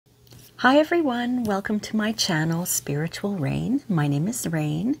Hi everyone, welcome to my channel, Spiritual Rain. My name is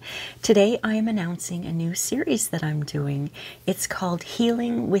Rain. Today I am announcing a new series that I'm doing. It's called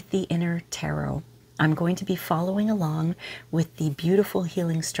Healing with the Inner Tarot. I'm going to be following along with the beautiful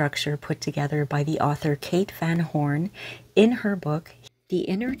healing structure put together by the author Kate Van Horn in her book, The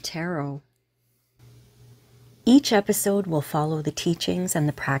Inner Tarot. Each episode will follow the teachings and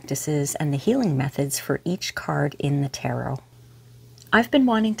the practices and the healing methods for each card in the tarot. I've been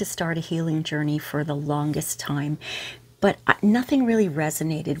wanting to start a healing journey for the longest time, but nothing really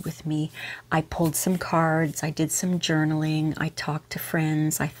resonated with me. I pulled some cards, I did some journaling, I talked to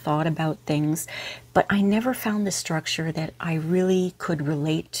friends, I thought about things, but I never found the structure that I really could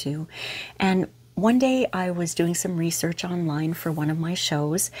relate to. And one day I was doing some research online for one of my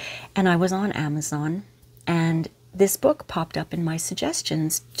shows, and I was on Amazon, and this book popped up in my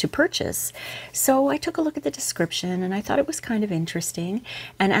suggestions to purchase. So I took a look at the description and I thought it was kind of interesting.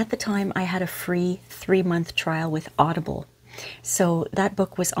 And at the time I had a free 3-month trial with Audible. So that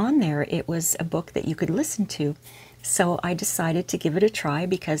book was on there. It was a book that you could listen to. So I decided to give it a try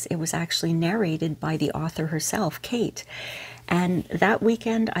because it was actually narrated by the author herself, Kate. And that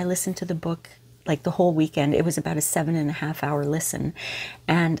weekend I listened to the book, like the whole weekend. It was about a 7.5-hour listen,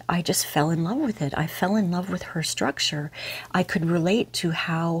 and I just fell in love with it. I fell in love with her structure. I could relate to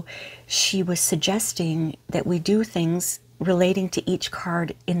how she was suggesting that we do things relating to each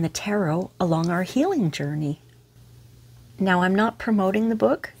card in the tarot along our healing journey. Now, I'm not promoting the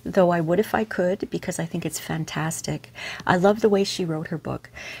book, though I would if I could, because I think it's fantastic. I love the way she wrote her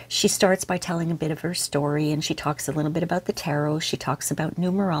book. She starts by telling a bit of her story, and she talks a little bit about the tarot. She talks about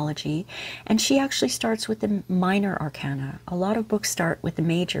numerology, and she actually starts with the minor arcana. A lot of books start with the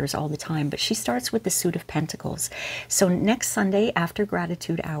majors all the time, but she starts with the Suit of Pentacles. So next Sunday, after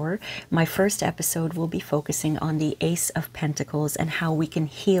Gratitude Hour, my first episode will be focusing on the Ace of Pentacles and how we can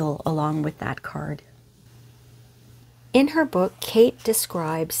heal along with that card. In her book, Kate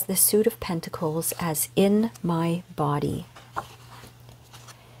describes the Suit of Pentacles as in my body.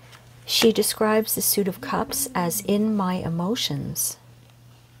 She describes the Suit of Cups as in my emotions.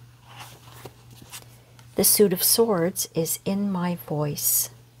 The Suit of Swords is in my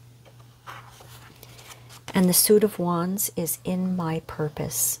voice. And the Suit of Wands is in my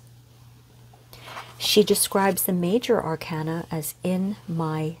purpose. She describes the major arcana as in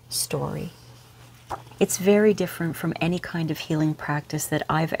my story. It's very different from any kind of healing practice that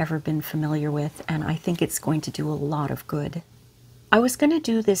I've ever been familiar with, and I think it's going to do a lot of good. I was going to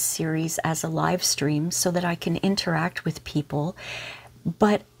do this series as a live stream so that I can interact with people,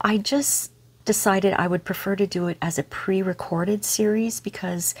 but I just decided I would prefer to do it as a pre-recorded series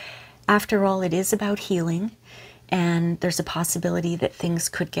because, after all, it is about healing, and there's a possibility that things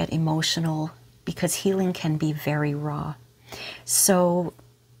could get emotional because healing can be very raw. So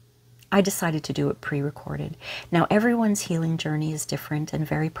I decided to do it pre-recorded. Now, everyone's healing journey is different and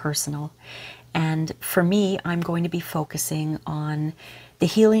very personal. And for me, I'm going to be focusing on the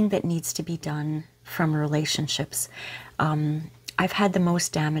healing that needs to be done from relationships. I've had the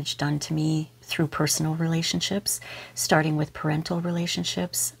most damage done to me through personal relationships, starting with parental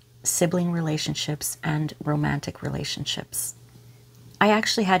relationships, sibling relationships, and romantic relationships. I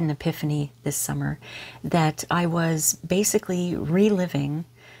actually had an epiphany this summer that I was basically reliving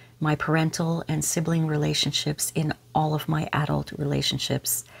my parental and sibling relationships in all of my adult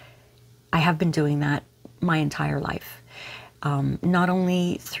relationships. I have been doing that my entire life, not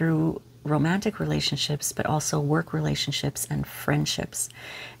only through romantic relationships, but also work relationships and friendships.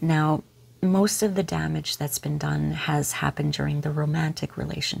 Now, most of the damage that's been done has happened during the romantic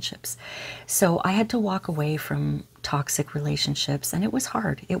relationships. So I had to walk away from toxic relationships, and it was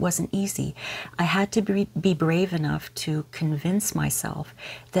hard. It wasn't easy. I had to be brave enough to convince myself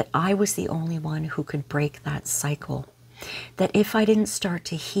that I was the only one who could break that cycle. That if I didn't start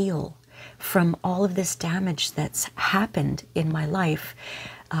to heal from all of this damage that's happened in my life,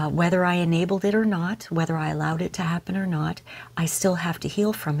 whether I enabled it or not, whether I allowed it to happen or not, I still have to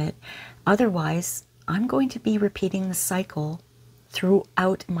heal from it. Otherwise, I'm going to be repeating the cycle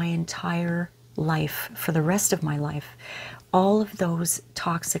throughout my entire life, for the rest of my life. All of those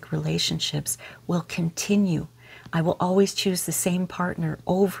toxic relationships will continue. I will always choose the same partner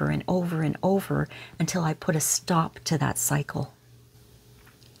over and over and over until I put a stop to that cycle.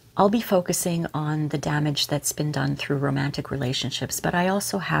 I'll be focusing on the damage that's been done through romantic relationships, but I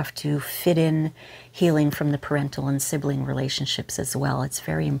also have to fit in healing from the parental and sibling relationships as well. It's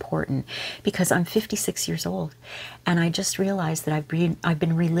very important because I'm 56 years old, and I just realized that I've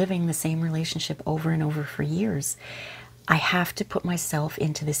been reliving the same relationship over and over for years. I have to put myself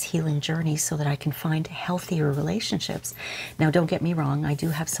into this healing journey so that I can find healthier relationships. Now, don't get me wrong, I do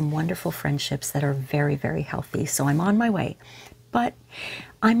have some wonderful friendships that are very, very healthy, so I'm on my way. But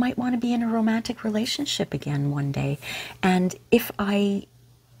I might want to be in a romantic relationship again one day. And if I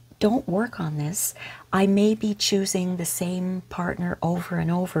don't work on this, I may be choosing the same partner over and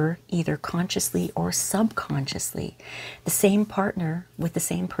over, either consciously or subconsciously. The same partner with the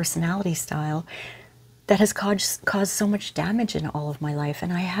same personality style that has caused so much damage in all of my life,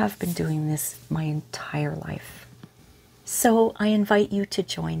 and I have been doing this my entire life. So I invite you to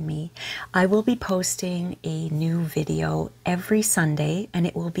join me. I will be posting a new video every Sunday, and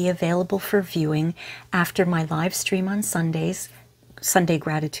it will be available for viewing after my live stream on Sundays, Sunday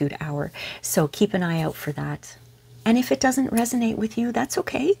Gratitude Hour. So keep an eye out for that. And if it doesn't resonate with you, that's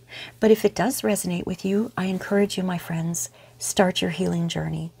okay. But if it does resonate with you, I encourage you, my friends, start your healing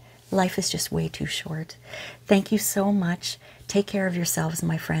journey. Life is just way too short. Thank you so much. Take care of yourselves,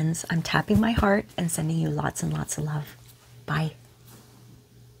 my friends. I'm tapping my heart and sending you lots and lots of love. Bye.